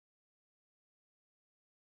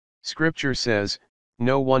Scripture says,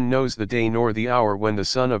 "No one knows the day nor the hour when the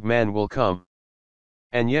Son of Man will come."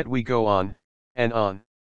 And yet we go on, and on,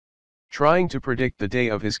 trying to predict the day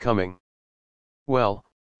of his coming. Well,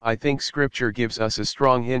 I think Scripture gives us a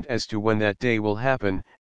strong hint as to when that day will happen,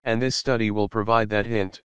 and this study will provide that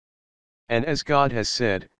hint. And as God has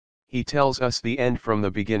said, He tells us the end from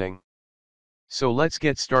the beginning. So let's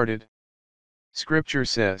get started. Scripture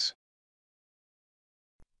says,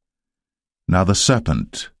 "Now the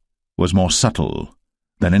serpent was more subtle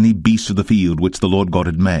than any beast of the field which the Lord God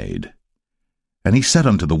had made. And he said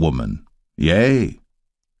unto the woman, Yea,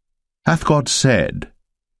 hath God said,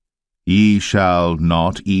 Ye shall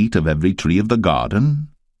not eat of every tree of the garden?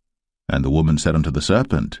 And the woman said unto the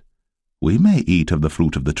serpent, We may eat of the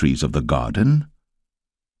fruit of the trees of the garden.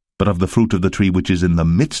 But of the fruit of the tree which is in the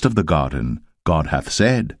midst of the garden, God hath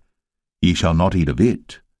said, Ye shall not eat of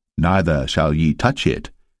it, neither shall ye touch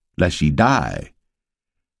it, lest ye die.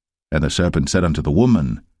 And the serpent said unto the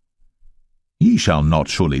woman, Ye shall not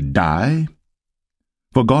surely die.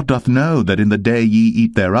 For God doth know that in the day ye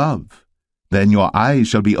eat thereof, then your eyes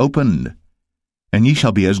shall be opened, and ye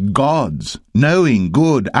shall be as gods, knowing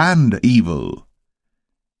good and evil.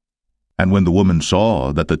 And when the woman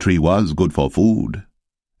saw that the tree was good for food,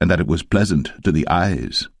 and that it was pleasant to the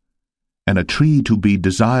eyes, and a tree to be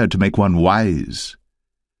desired to make one wise,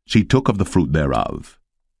 she took of the fruit thereof,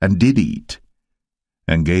 and did eat,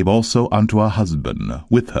 and gave also unto her husband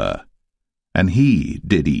with her, and he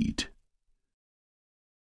did eat.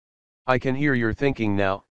 I can hear your thinking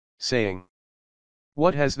now, saying,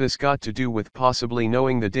 what has this got to do with possibly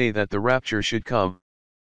knowing the day that the rapture should come?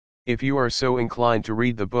 If you are so inclined to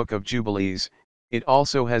read the book of Jubilees, it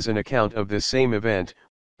also has an account of this same event,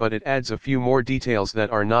 but it adds a few more details that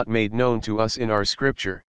are not made known to us in our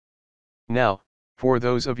scripture. Now, for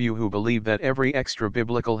those of you who believe that every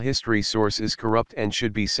extra-biblical history source is corrupt and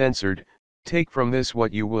should be censored, take from this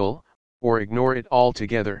what you will, or ignore it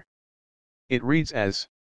altogether. It reads as,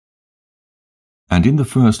 And in the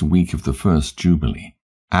first week of the first Jubilee,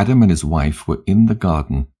 Adam and his wife were in the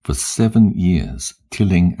garden for 7 years,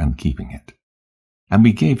 tilling and keeping it. And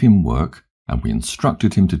we gave him work, and we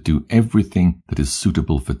instructed him to do everything that is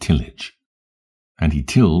suitable for tillage. And he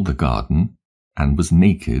tilled the garden, and was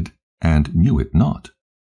naked, and knew it not,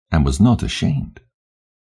 and was not ashamed.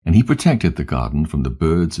 And he protected the garden from the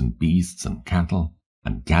birds and beasts and cattle,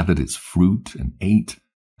 and gathered its fruit, and ate,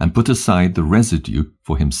 and put aside the residue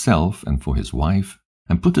for himself and for his wife,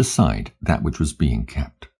 and put aside that which was being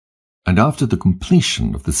kept. And after the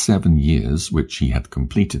completion of the 7 years which he had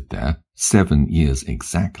completed there, 7 years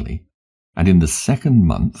exactly, and in the 2nd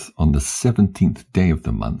month, on the 17th day of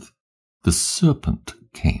the month, the serpent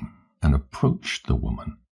came and approached the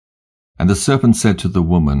woman. And the serpent said to the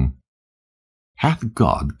woman, Hath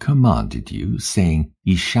God commanded you, saying,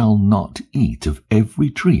 Ye shall not eat of every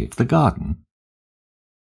tree of the garden?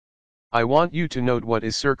 I want you to note what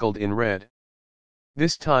is circled in red.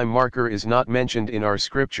 This time marker is not mentioned in our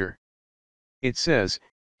scripture. It says,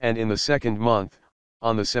 and in the 2nd month,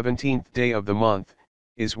 on the 17th day of the month,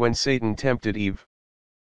 is when Satan tempted Eve.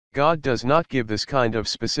 God does not give this kind of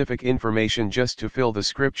specific information just to fill the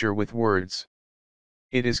scripture with words.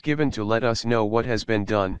 It is given to let us know what has been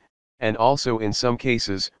done, and also in some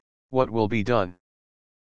cases, what will be done.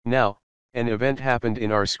 Now, an event happened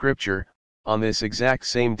in our scripture, on this exact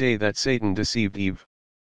same day that Satan deceived Eve.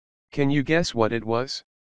 Can you guess what it was?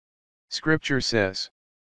 Scripture says,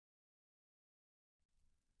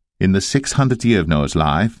 In the 600th year of Noah's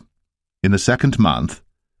life, in the 2nd month,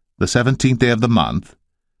 the 17th day of the month,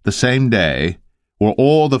 the same day, were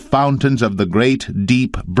all the fountains of the great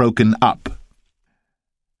deep broken up,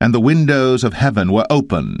 and the windows of heaven were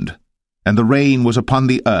opened, and the rain was upon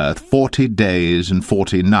the earth 40 days and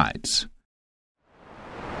 40 nights.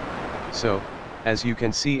 So, as you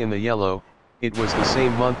can see in the yellow, it was the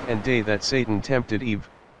same month and day that Satan tempted Eve,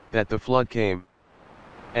 that the flood came.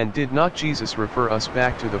 And did not Jesus refer us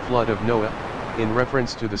back to the flood of Noah, in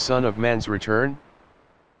reference to the Son of Man's return?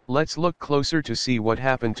 Let's look closer to see what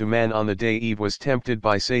happened to man on the day Eve was tempted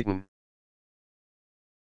by Satan.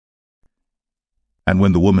 And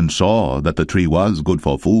when the woman saw that the tree was good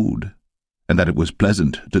for food, and that it was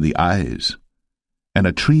pleasant to the eyes, and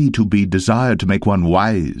a tree to be desired to make one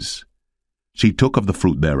wise, she took of the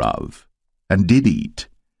fruit thereof, and did eat,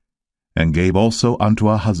 and gave also unto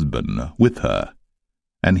her husband with her,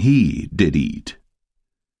 and he did eat.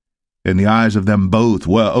 And the eyes of them both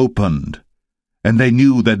were opened, and they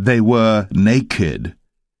knew that they were naked.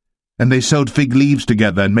 And they sewed fig leaves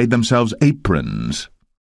together, and made themselves aprons.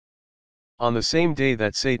 On the same day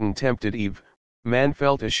that Satan tempted Eve, man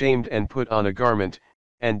felt ashamed and put on a garment,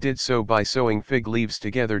 and did so by sewing fig leaves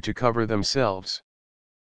together to cover themselves.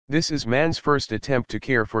 This is man's first attempt to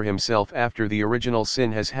care for himself after the original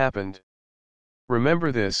sin has happened.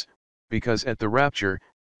 Remember this, because at the rapture,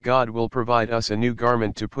 God will provide us a new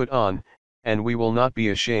garment to put on, and we will not be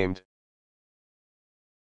ashamed.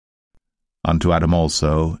 Unto Adam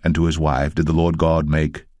also and to his wife did the Lord God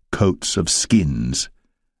make coats of skins,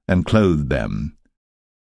 and clothed them.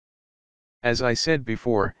 As I said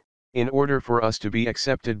before, in order for us to be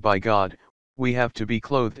accepted by God, we have to be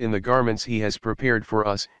clothed in the garments He has prepared for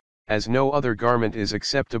us, as no other garment is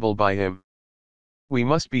acceptable by Him. We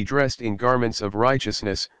must be dressed in garments of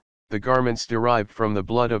righteousness, the garments derived from the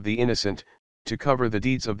blood of the innocent, to cover the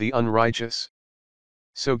deeds of the unrighteous.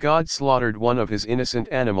 So God slaughtered one of His innocent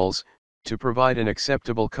animals, to provide an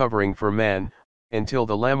acceptable covering for man, until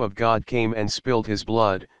the Lamb of God came and spilled His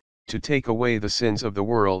blood, to take away the sins of the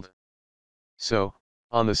world. So,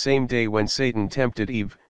 on the same day when Satan tempted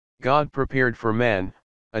Eve, God prepared for man,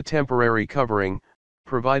 a temporary covering,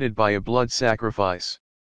 provided by a blood sacrifice.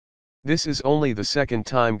 This is only the second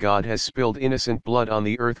time God has spilled innocent blood on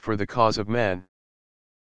the earth for the cause of man.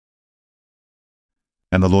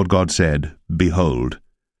 And the Lord God said, Behold,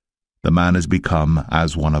 the man is become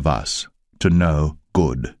as one of us, to know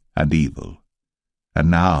good and evil. And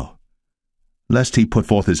now, lest he put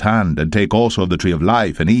forth his hand, and take also of the tree of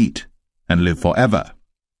life, and eat, and live forever.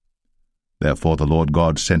 Therefore the Lord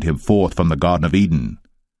God sent him forth from the Garden of Eden,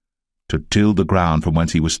 to till the ground from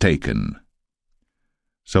whence he was taken.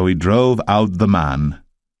 So he drove out the man,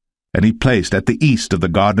 and he placed at the east of the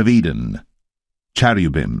Garden of Eden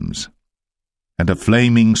cherubims, and a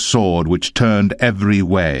flaming sword which turned every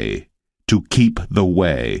way, to keep the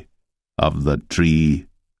way of the tree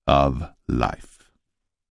of life.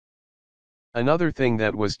 Another thing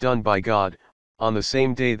that was done by God, on the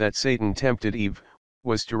same day that Satan tempted Eve,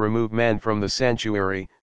 was to remove man from the sanctuary,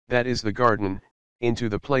 that is the garden, into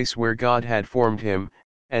the place where God had formed him,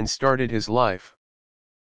 and started his life.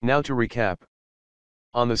 Now to recap.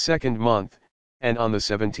 On the 2nd month, and on the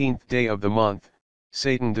 17th day of the month,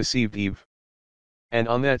 Satan deceived Eve. And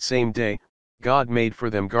on that same day, God made for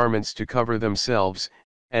them garments to cover themselves,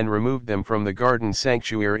 and removed them from the garden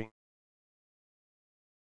sanctuary.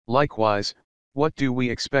 Likewise, what do we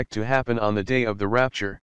expect to happen on the day of the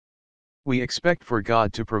rapture? We expect for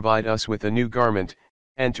God to provide us with a new garment,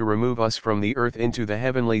 and to remove us from the earth into the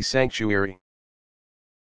heavenly sanctuary.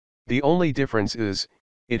 The only difference is,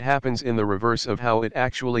 it happens in the reverse of how it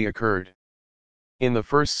actually occurred. In the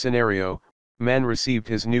first scenario, man received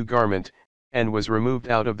his new garment, and was removed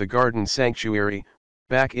out of the garden sanctuary,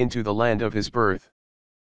 back into the land of his birth.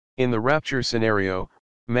 In the rapture scenario,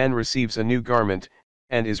 man receives a new garment,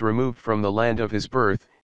 and is removed from the land of his birth,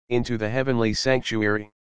 into the heavenly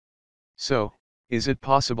sanctuary. So, is it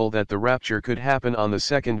possible that the rapture could happen on the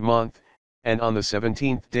 2nd month, and on the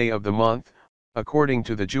 17th day of the month, according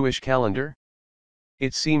to the Jewish calendar?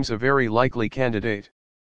 It seems a very likely candidate.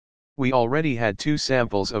 We already had 2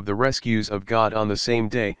 samples of the rescues of God on the same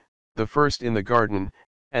day, the first in the garden,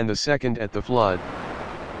 and the second at the flood.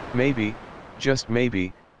 Maybe, just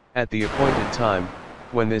maybe, at the appointed time,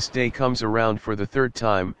 when this day comes around for the 3rd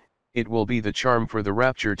time, it will be the charm for the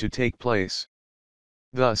rapture to take place.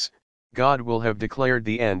 Thus, God will have declared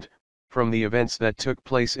the end, from the events that took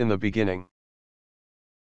place in the beginning.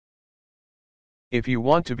 If you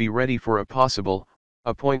want to be ready for a possible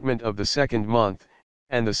appointment of the 2nd month,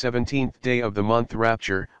 and the 17th day of the month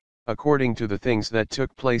rapture, according to the things that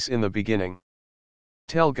took place in the beginning,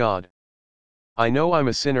 tell God, I know I'm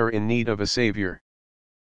a sinner in need of a Savior.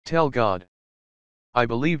 Tell God, I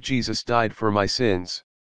believe Jesus died for my sins.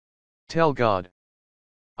 Tell God,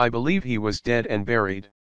 I believe He was dead and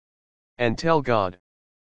buried. And tell God,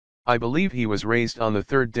 I believe He was raised on the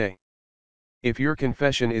 3rd day. If your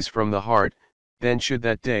confession is from the heart, then should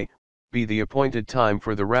that day be the appointed time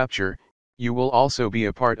for the rapture, you will also be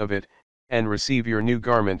a part of it, and receive your new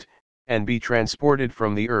garment, and be transported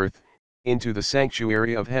from the earth, into the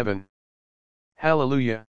sanctuary of heaven.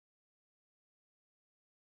 Hallelujah!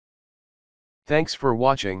 Thanks for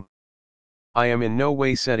watching. I am in no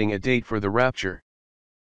way setting a date for the rapture.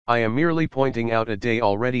 I am merely pointing out a day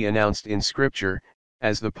already announced in Scripture,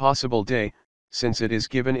 as the possible day, since it is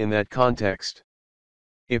given in that context.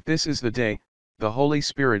 If this is the day, the Holy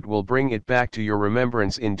Spirit will bring it back to your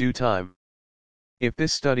remembrance in due time. If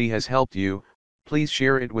this study has helped you, please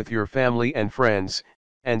share it with your family and friends,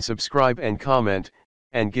 and subscribe and comment,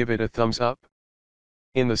 and give it a thumbs up.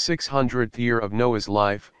 In the 600th year of Noah's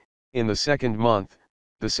life, in the 2nd month,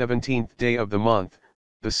 the 17th day of the month,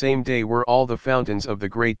 the same day were all the fountains of the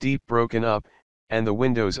great deep broken up, and the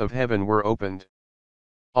windows of heaven were opened.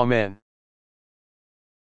 Amen.